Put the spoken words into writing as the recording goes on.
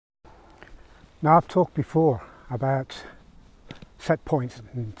Now, I've talked before about set points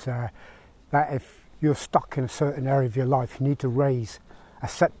and that if you're stuck in a certain area of your life, you need to raise a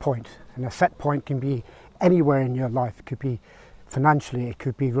set point. And a set point can be anywhere in your life. It could be financially, it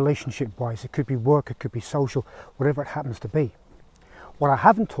could be relationship-wise, it could be work, it could be social, whatever it happens to be. What I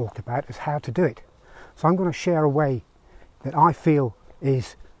haven't talked about is how to do it. So I'm going to share a way that I feel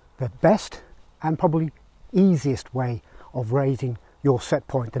is the best and probably easiest way of raising your set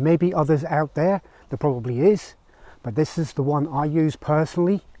point. There may be others out there, there probably is, but this is the one I use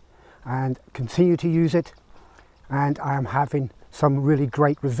personally and continue to use it, and I am having some really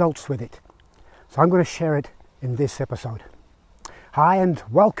great results with it. So I'm going to share it in this episode. Hi and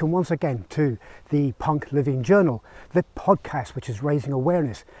welcome once again to the Punk Living Journal, the podcast which is raising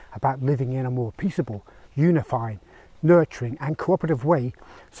awareness about living in a more peaceable, unifying, nurturing and cooperative way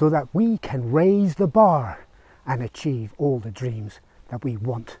so that we can raise the bar and achieve all the dreams that we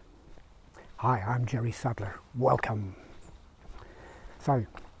want. Hi, I'm Jerry Sadler. Welcome. So,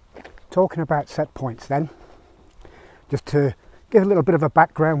 talking about set points then, just to give a little bit of a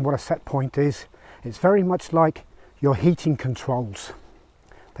background what a set point is, it's very much like your heating controls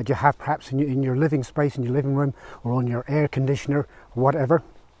that you have perhaps in your living space, in your living room, or on your air conditioner, or whatever.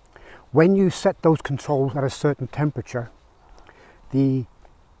 When you set those controls at a certain temperature, the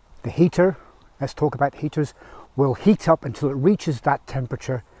heater, let's talk about heaters, will heat up until it reaches that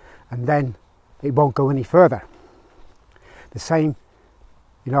temperature, and then it won't go any further. The same,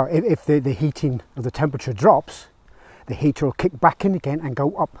 if the heating of the temperature drops, the heater will kick back in again and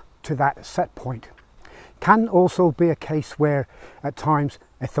go up to that set point. Can also be a case where at times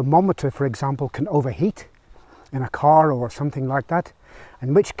a thermometer, for example, can overheat in a car or something like that,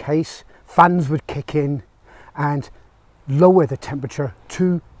 in which case fans would kick in and lower the temperature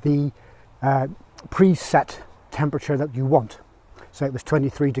to the preset temperature that you want. So it was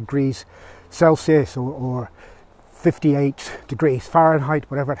 23 degrees Celsius or 58 degrees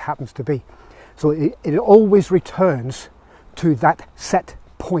Fahrenheit, whatever it happens to be. So it always returns to that set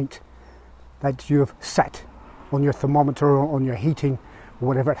point that you have set on your thermometer or on your heating, or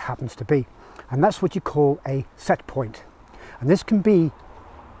whatever it happens to be. And that's what you call a set point. And this can be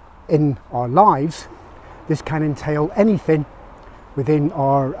in our lives. This can entail anything within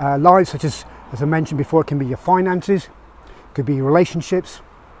our lives, such as I mentioned before, it can be your finances, it could be your relationships,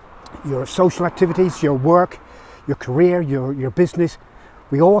 your social activities, your work, your career, your business.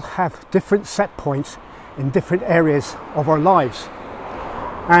 We all have different set points in different areas of our lives.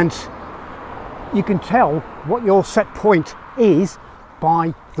 And you can tell what your set point is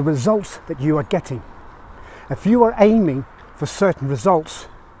by the results that you are getting. If you are aiming for certain results,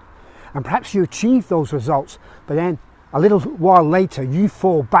 and perhaps you achieve those results, but then a little while later you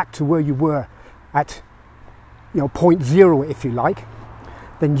fall back to where you were at point zero, if you like,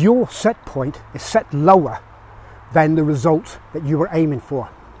 then your set point is set lower than the result that you were aiming for.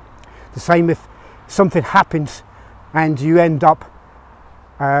 The same if something happens and you end up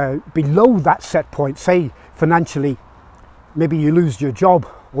below that set point, say financially, maybe you lose your job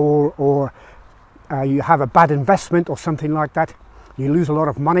or you have a bad investment or something like that, you lose a lot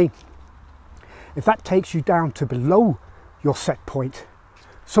of money. If that takes you down to below your set point,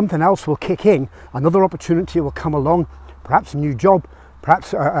 something else will kick in, another opportunity will come along, perhaps a new job,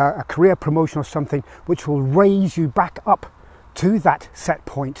 perhaps a career promotion or something, which will raise you back up to that set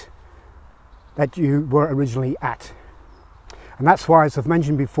point that you were originally at. And that's why, as I've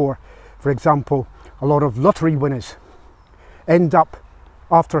mentioned before, for example, a lot of lottery winners end up,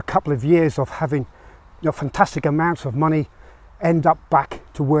 after a couple of years of having fantastic amounts of money, end up back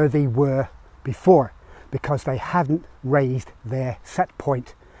to where they were before, because they hadn't raised their set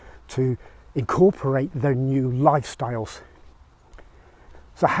point to incorporate their new lifestyles.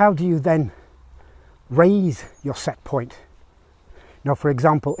 So how do you then raise your set point? For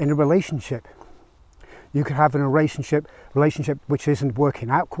example, in a relationship, you could have a relationship which isn't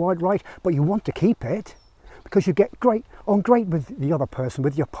working out quite right, but you want to keep it because you get on great with the other person,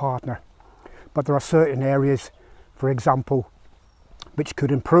 with your partner. But there are certain areas, for example, which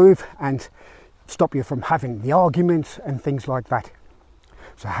could improve and stop you from having the arguments and things like that.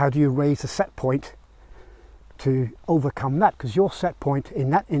 So how do you raise a set point to overcome that? Because your set point in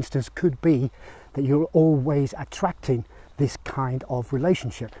that instance could be that you're always attracting this kind of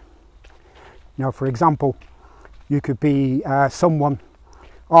relationship. For example, you could be someone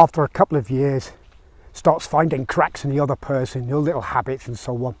after a couple of years starts finding cracks in the other person, your little habits and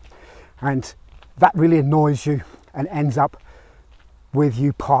so on, and that really annoys you and ends up with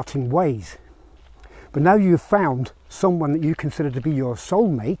you parting ways. But now you've found someone that you consider to be your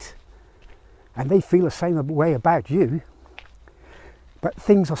soulmate, and they feel the same way about you, but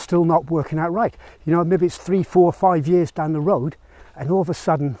things are still not working out right. You know, maybe it's 3, 4, 5 years down the road, and all of a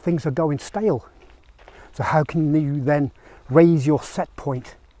sudden things are going stale. So how can you then raise your set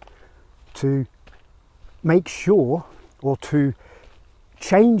point to make sure, or to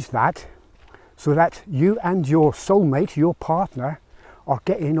change that, so that you and your soulmate, your partner, are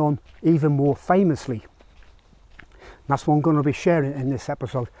getting on even more famously? And that's what I'm going to be sharing in this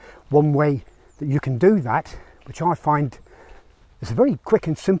episode. One way that you can do that, which I find is a very quick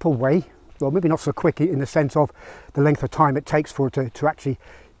and simple way, well, maybe not so quick in the sense of the length of time it takes for it to actually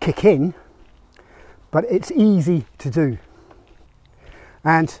kick in, but it's easy to do.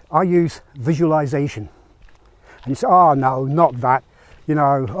 And I use visualization. And you say, oh no, not that. You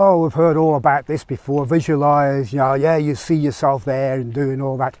know, oh, we've heard all about this before. Visualize, you know, yeah, you see yourself there and doing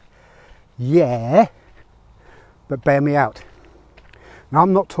all that. Yeah, but bear me out. Now,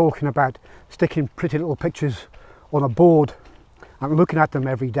 I'm not talking about sticking pretty little pictures on a board and looking at them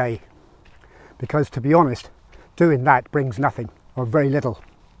every day, because to be honest, doing that brings nothing or very little.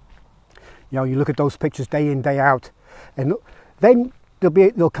 You know, you look at those pictures day in, day out, and then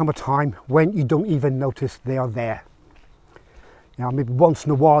there'll come a time when you don't even notice they are there. You know, maybe once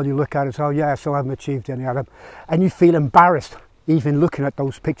in a while you look at it, oh yeah, so I haven't achieved any of them, and you feel embarrassed even looking at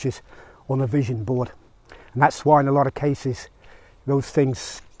those pictures on a vision board. And that's why in a lot of cases those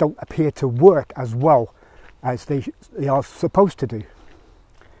things don't appear to work as well as they are supposed to do.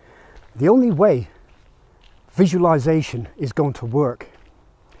 The only way visualization is going to work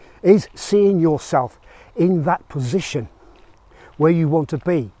is seeing yourself in that position where you want to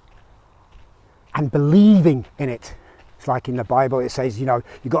be and believing in it. It's like in the Bible, it says, you know,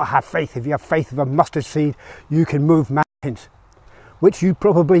 you've got to have faith. If you have faith of a mustard seed, you can move mountains, which you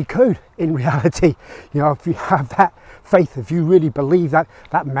probably could in reality. You know, if you have that faith, if you really believe that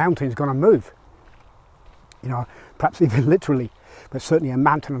that mountain is going to move, you know, perhaps even literally, but certainly a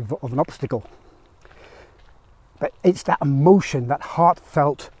mountain of an obstacle. But it's that emotion, that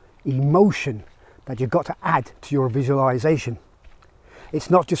heartfelt emotion that you've got to add to your visualization. It's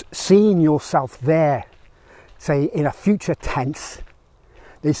not just seeing yourself there, say in a future tense,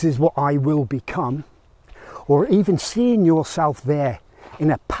 this is what I will become, or even seeing yourself there in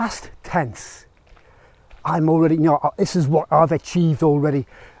a past tense, I'm already, you know, this is what I've achieved already,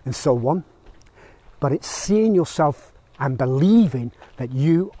 and so on. But it's seeing yourself and believing that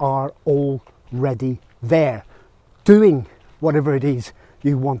you are already there, doing whatever it is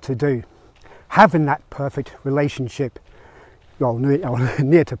you want to do, having that perfect relationship, well,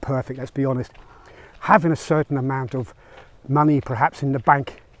 near to perfect, let's be honest, having a certain amount of money perhaps in the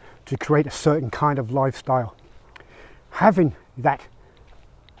bank to create a certain kind of lifestyle, having that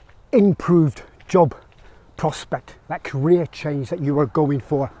improved job prospect, that career change that you are going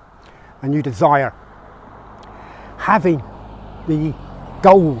for and you desire, having the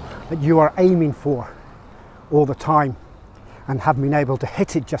goal that you are aiming for all the time and haven't been able to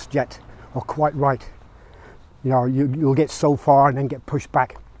hit it just yet or quite right. You know, you'll get so far and then get pushed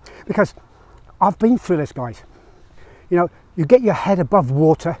back. Because I've been through this, guys. You know, you get your head above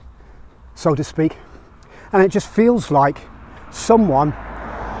water, so to speak, and it just feels like someone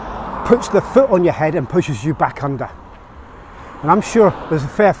puts the foot on your head and pushes you back under. And I'm sure there's a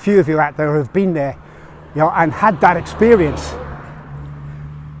fair few of you out there who have been there, you know, and had that experience.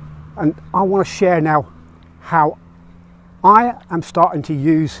 And I want to share now how I am starting to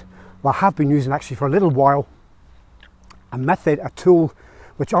use, well, I have been using actually for a little while, a method, a tool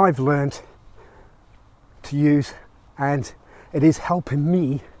which I've learned to use, and it is helping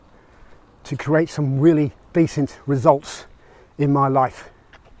me to create some really decent results in my life.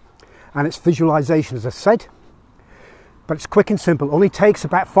 And it's visualization, as I said, but it's quick and simple. Only takes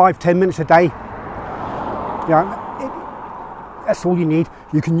about 5-10 minutes a day. You know, that's all you need.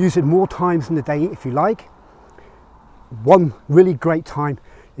 You can use it more times in the day if you like. One really great time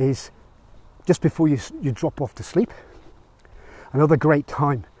is just before you drop off to sleep. Another great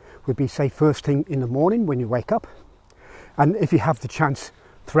time would be, say, first thing in the morning when you wake up. And if you have the chance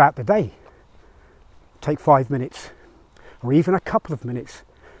throughout the day, take 5 minutes or even a couple of minutes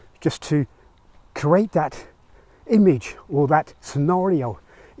just to create that image or that scenario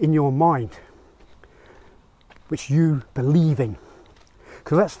in your mind which you believe in.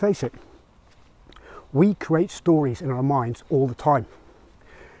 Because let's face it, we create stories in our minds all the time,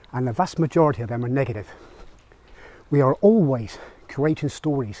 and the vast majority of them are negative. We are always creating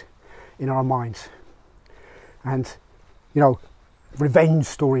stories in our minds. And, you know, revenge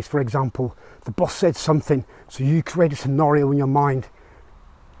stories, for example. The boss said something, so you create a scenario in your mind,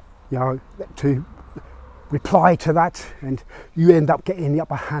 you know, to reply to that, and you end up getting the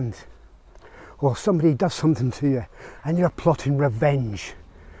upper hand. or somebody does something to you and you're plotting revenge,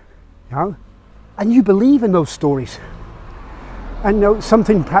 you know, and you believe in those stories. And you know,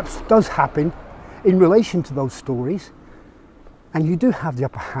 something perhaps does happen in relation to those stories, and you do have the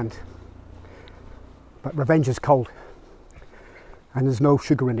upper hand. But revenge is cold, and there's no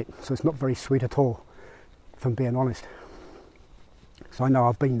sugar in it, so it's not very sweet at all, if I'm being honest. So I know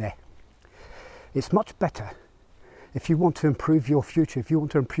I've been there. It's much better if you want to improve your future, if you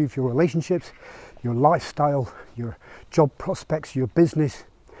want to improve your relationships, your lifestyle, your job prospects, your business.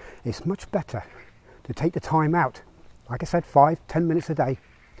 It's much better to take the time out, like I said, 5-10 minutes a day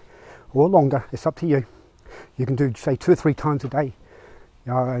or longer. It's up to you. You can do, say, 2 or 3 times a day,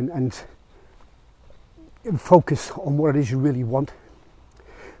 you know, and focus on what it is you really want.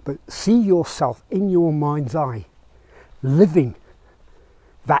 But see yourself in your mind's eye living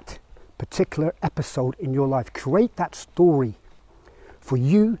that particular episode in your life. Create that story for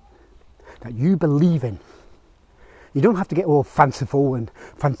you that you believe in. You don't have to get all fanciful and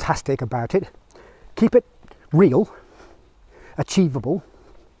fantastic about it. Keep it real, achievable.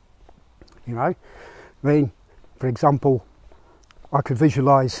 You know, I mean, for example, I could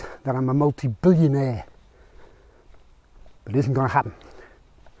visualize that I'm a multi-billionaire, but it isn't going to happen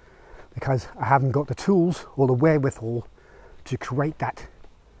because I haven't got the tools or the wherewithal to create that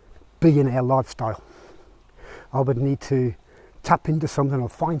billionaire lifestyle. I would need to tap into something or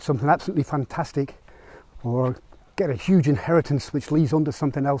find something absolutely fantastic or get a huge inheritance which leads on to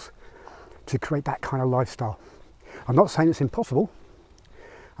something else to create that kind of lifestyle. I'm not saying it's impossible.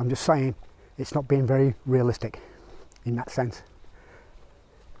 I'm just saying it's not being very realistic in that sense.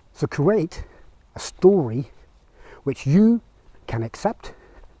 So create a story which you can accept,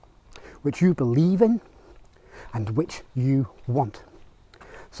 which you believe in, and which you want.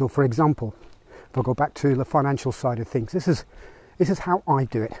 So for example, if I go back to the financial side of things, this is how I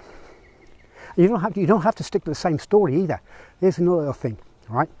do it. You don't have to stick to the same story either. Here's another thing,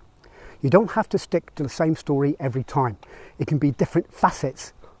 right? You don't have to stick to the same story every time. It can be different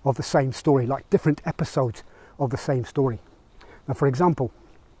facets of the same story, like different episodes of the same story. Now, for example,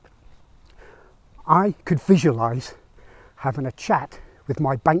 I could visualize having a chat with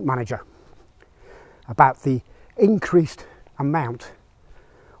my bank manager about the increased amount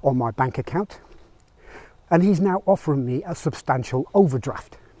on my bank account, and he's now offering me a substantial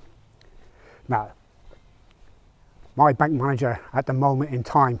overdraft. Now, my bank manager at the moment in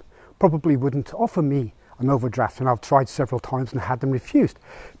time probably wouldn't offer me an overdraft, and I've tried several times and had them refused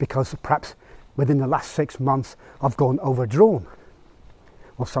because perhaps within the last 6 months I've gone overdrawn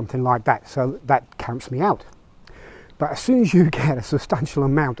or something like that, so that counts me out. But as soon as you get a substantial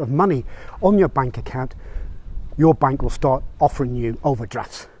amount of money on your bank account, your bank will start offering you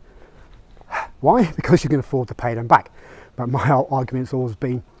overdrafts. Why? Because you can afford to pay them back. But my argument's always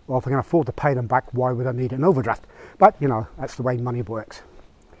been, well, if I can afford to pay them back, why would I need an overdraft? But, you know, that's the way money works.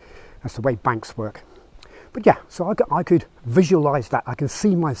 That's the way banks work. But yeah, so I could visualize that. I can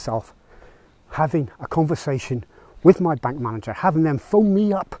see myself having a conversation with my bank manager, having them phone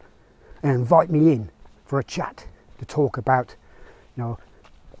me up and invite me in for a chat to talk about, you know,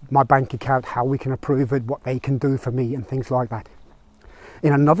 my bank account, how we can improve it, what they can do for me and things like that.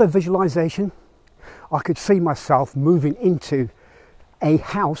 In another visualization, I could see myself moving into a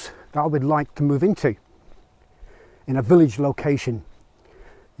house that I would like to move into in a village location.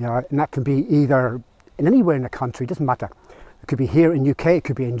 You know, and that can be either in anywhere in the country, it doesn't matter. It could be here in UK, it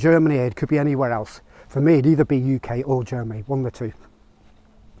could be in Germany, it could be anywhere else. For me, it'd either be UK or Germany, one of the two.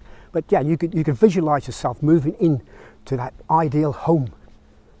 But yeah, you could visualize yourself moving in to that ideal home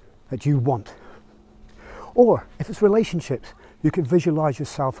that you want. Or if it's relationships, you could visualize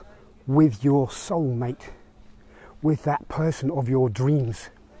yourself with your soulmate, with that person of your dreams,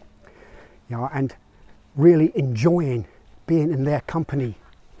 you know, and really enjoying being in their company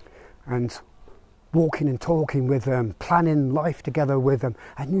and walking and talking with them, planning life together with them,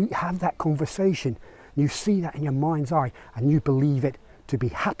 and you have that conversation, you see that in your mind's eye, and you believe it to be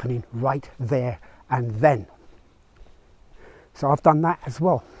happening right there and then. So I've done that as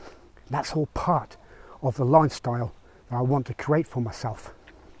well. That's all part of the lifestyle that I want to create for myself.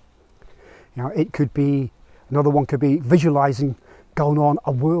 You know, it could be, another one could be visualizing going on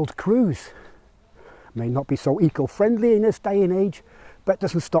a world cruise. It may not be so eco-friendly in this day and age, but it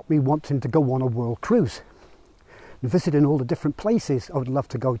doesn't stop me wanting to go on a world cruise and visiting all the different places I would love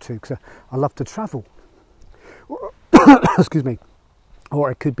to go to, because I love to travel. Excuse me.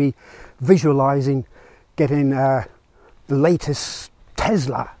 Or it could be visualizing getting the latest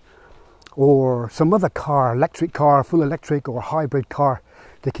Tesla or some other car, electric car, full electric or hybrid car,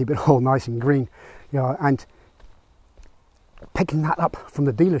 to keep it all nice and green, you know, and picking that up from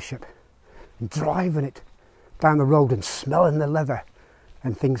the dealership, and driving it down the road and smelling the leather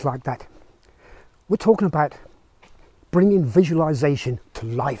and things like that. We're talking about bringing visualization to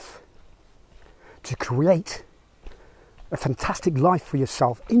life, to create a fantastic life for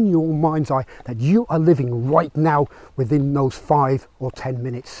yourself in your mind's eye that you are living right now within those 5 or 10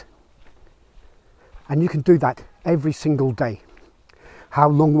 minutes. And you can do that every single day. How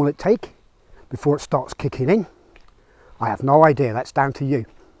long will it take before it starts kicking in? I have no idea. That's down to you.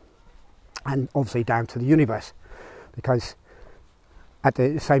 And obviously down to the universe. Because at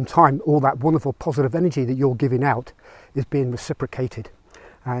the same time, all that wonderful positive energy that you're giving out is being reciprocated.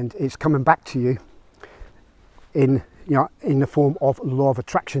 And it's coming back to you in the form of law of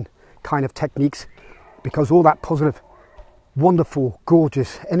attraction kind of techniques. Because all that positive, wonderful,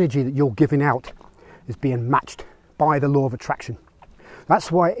 gorgeous energy that you're giving out is being matched by the law of attraction.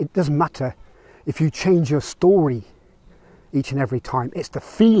 That's why it doesn't matter if you change your story each and every time. It's the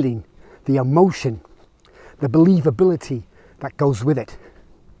feeling, the emotion, the believability that goes with it.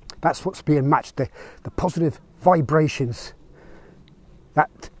 That's what's being matched, the positive vibrations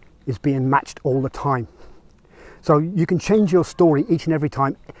that is being matched all the time. So you can change your story each and every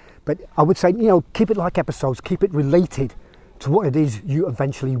time, but I would say, keep it like episodes, keep it related to what it is you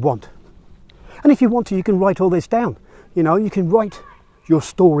eventually want. And if you want to, you can write all this down. You can write your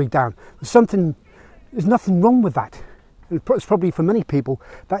story down. There's nothing wrong with that. And it's probably for many people,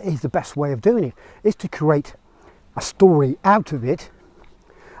 that is the best way of doing it, is to create a story out of it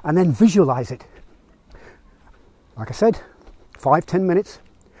and then visualize it. Like I said, 5-10 minutes,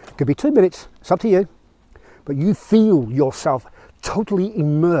 it could be 2 minutes, it's up to you. But you feel yourself totally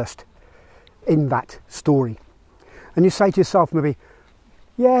immersed in that story. And you say to yourself maybe,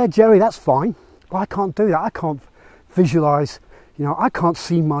 yeah, Jerry, that's fine, but I can't do that. I can't visualize, I can't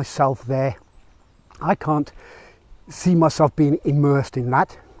see myself there. I can't see myself being immersed in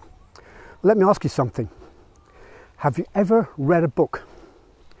that. Let me ask you something. Have you ever read a book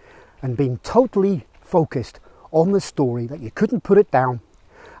and been totally focused on the story that you couldn't put it down,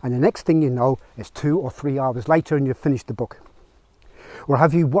 and the next thing you know, it's 2 or 3 hours later and you've finished the book? Or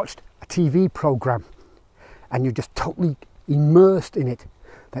have you watched a TV program and you're just totally immersed in it,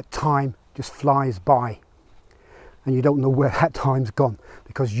 that time just flies by and you don't know where that time's gone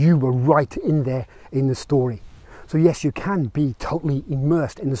because you were right in there in the story? So yes, you can be totally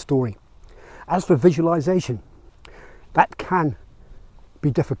immersed in the story. As for visualization, that can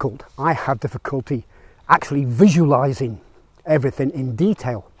be difficult. I have difficulty actually visualizing everything in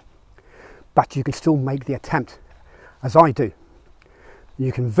detail, but you can still make the attempt, as I do.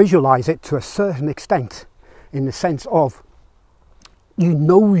 You can visualize it to a certain extent, in the sense of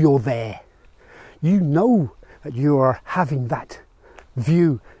you're there. You know that you are having that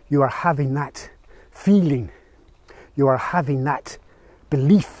view, you are having that feeling, you are having that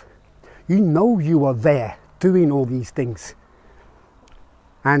belief. You are there doing all these things.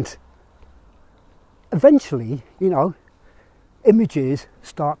 And eventually, images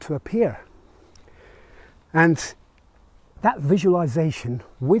start to appear. And that visualization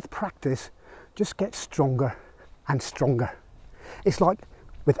with practice just gets stronger and stronger. It's like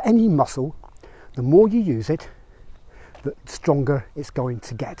with any muscle, the more you use it, the stronger it's going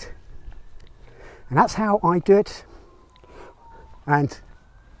to get. And that's how I do it. And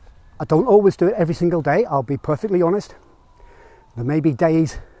I don't always do it every single day, I'll be perfectly honest. There may be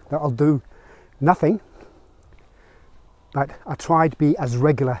days that I'll do nothing, but I try to be as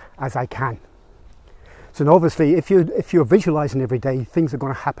regular as I can. So obviously, if you're visualizing every day, things are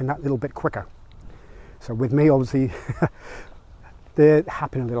going to happen that little bit quicker. So with me, obviously, they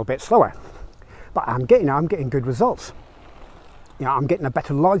happen a little bit slower. But I'm getting good results. I'm getting a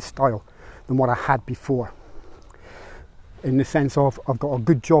better lifestyle than what I had before. In the sense of, I've got a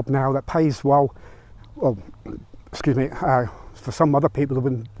good job now that pays well. Well, excuse me, for some other people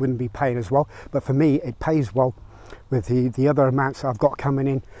it wouldn't be paying as well, but for me it pays well with the other amounts that I've got coming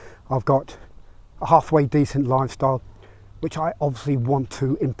in. I've got a halfway decent lifestyle, which I obviously want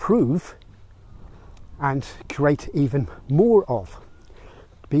to improve and create even more of,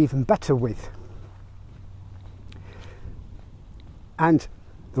 be even better with. And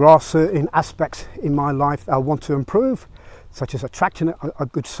there are certain aspects in my life that I want to improve, such as attracting a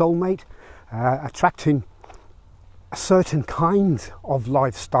good soulmate, attracting a certain kind of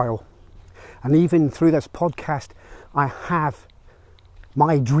lifestyle. And even through this podcast, I have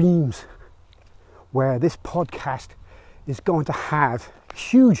my dreams where this podcast is going to have a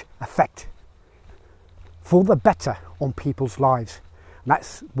huge effect for the better on people's lives. And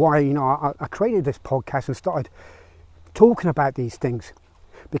that's why I created this podcast and started talking about these things,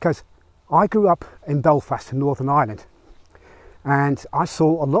 because I grew up in Belfast in Northern Ireland, And I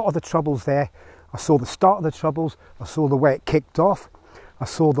saw a lot of the troubles there. I saw the start of the troubles. I saw the way it kicked off. I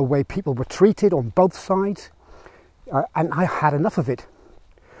saw the way people were treated on both sides. And I had enough of it.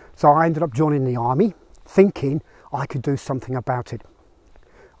 So I ended up joining the army, thinking I could do something about it.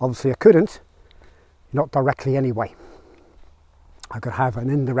 Obviously I couldn't, not directly anyway. I could have an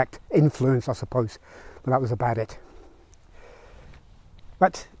indirect influence, I suppose, but that was about it.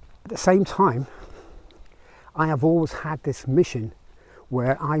 But at the same time, I have always had this mission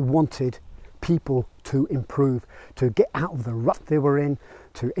where I wanted people to improve, to get out of the rut they were in,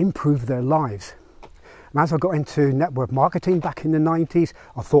 to improve their lives. And as I got into network marketing back in the 90s,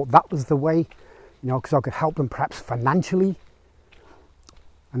 I thought that was the way, because I could help them perhaps financially.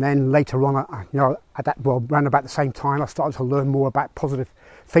 And then later on, around about the same time, I started to learn more about positive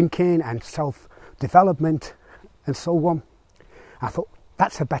thinking and self-development and so on. I thought,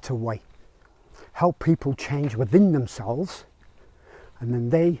 that's a better way. Help people change within themselves, and then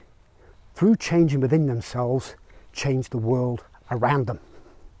they, through changing within themselves, change the world around them.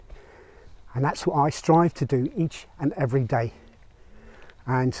 And that's what I strive to do each and every day.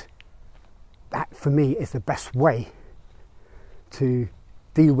 And that, for me, is the best way to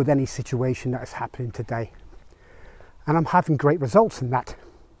deal with any situation that is happening today. And I'm having great results in that.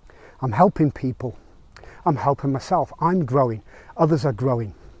 I'm helping people. I'm helping myself. I'm growing. Others are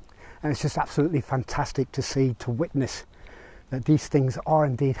growing. And it's just absolutely fantastic to see, to witness that these things are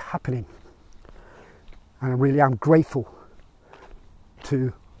indeed happening. And I really am grateful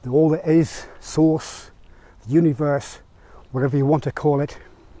to all that is, source, the universe, whatever you want to call it.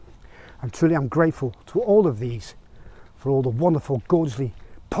 And truly I'm grateful to all of these for all the wonderful, gorgeously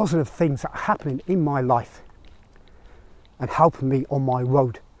positive things that are happening in my life and helping me on my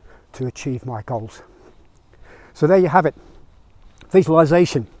road to achieve my goals. So there you have it.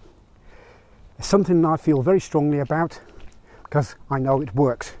 Visualization is something I feel very strongly about because I know it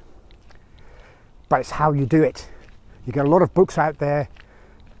works. But it's how you do it. You get a lot of books out there,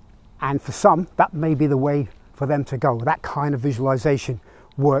 and for some that may be the way for them to go. That kind of visualization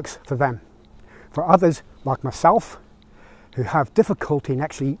works for them. For others, like myself, who have difficulty in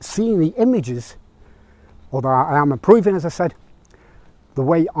actually seeing the images, although I am improving, as I said, the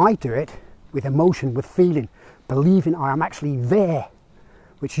way I do it, with emotion, with feeling, believing I am actually there,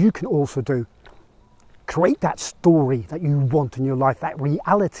 which you can also do. Create that story that you want in your life, that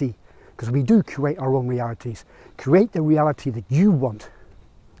reality, because we do create our own realities. Create the reality that you want.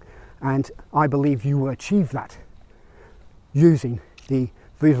 And I believe you will achieve that using the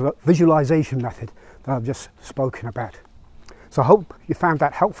visualization method that I've just spoken about. So I hope you found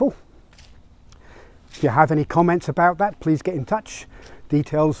that helpful. If you have any comments about that, please get in touch.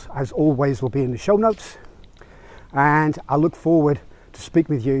 Details, as always, will be in the show notes. And I look forward to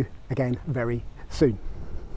speaking with you again very soon.